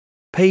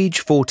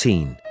Page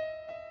 14.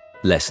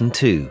 Lesson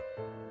 2.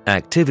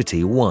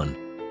 Activity 1.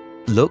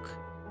 Look,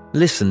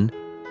 listen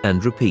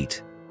and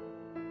repeat.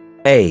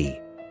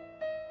 A.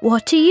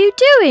 What are you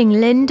doing,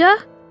 Linda?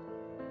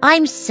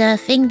 I'm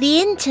surfing the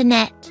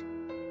internet.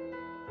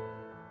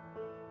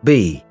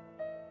 B.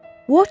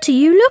 What are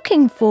you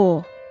looking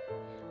for?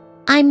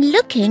 I'm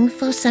looking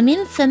for some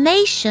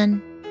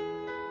information.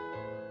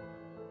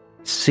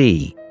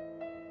 C.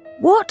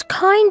 What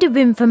kind of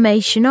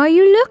information are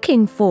you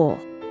looking for?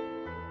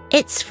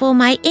 It's for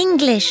my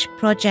English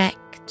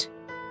project.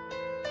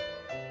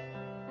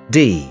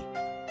 D.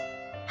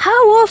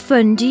 How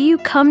often do you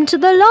come to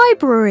the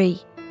library?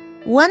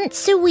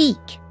 Once a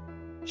week.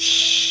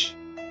 Shh,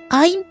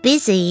 I'm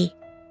busy.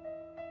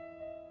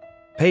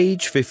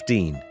 Page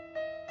 15.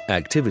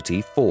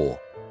 Activity 4.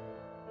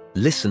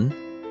 Listen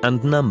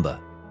and number.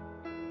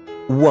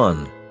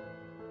 1.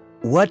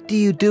 What do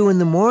you do in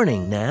the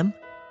morning, Nam?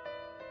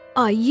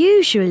 I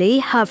usually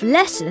have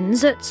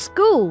lessons at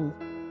school.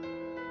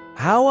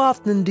 How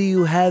often do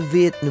you have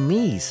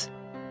Vietnamese?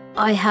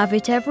 I have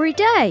it every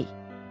day.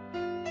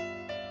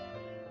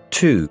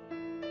 2.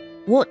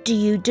 What do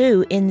you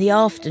do in the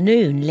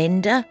afternoon,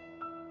 Linda?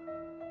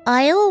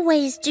 I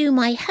always do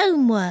my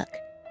homework,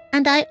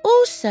 and I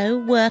also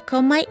work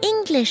on my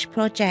English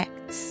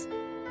projects.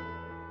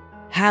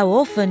 How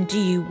often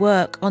do you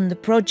work on the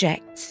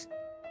projects?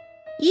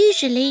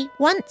 Usually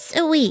once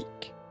a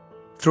week.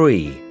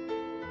 3.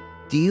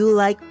 Do you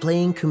like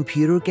playing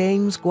computer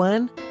games,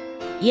 Gwen?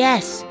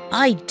 Yes,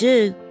 I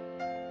do.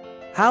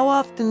 How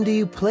often do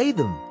you play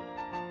them?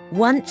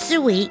 Once a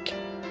week,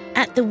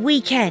 at the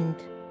weekend.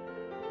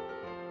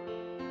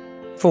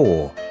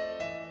 4.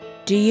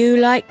 Do you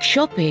like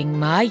shopping,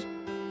 Mai?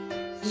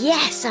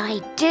 Yes,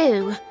 I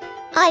do.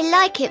 I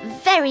like it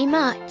very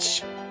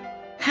much.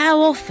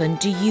 How often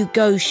do you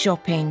go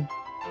shopping?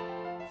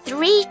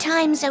 3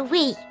 times a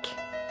week.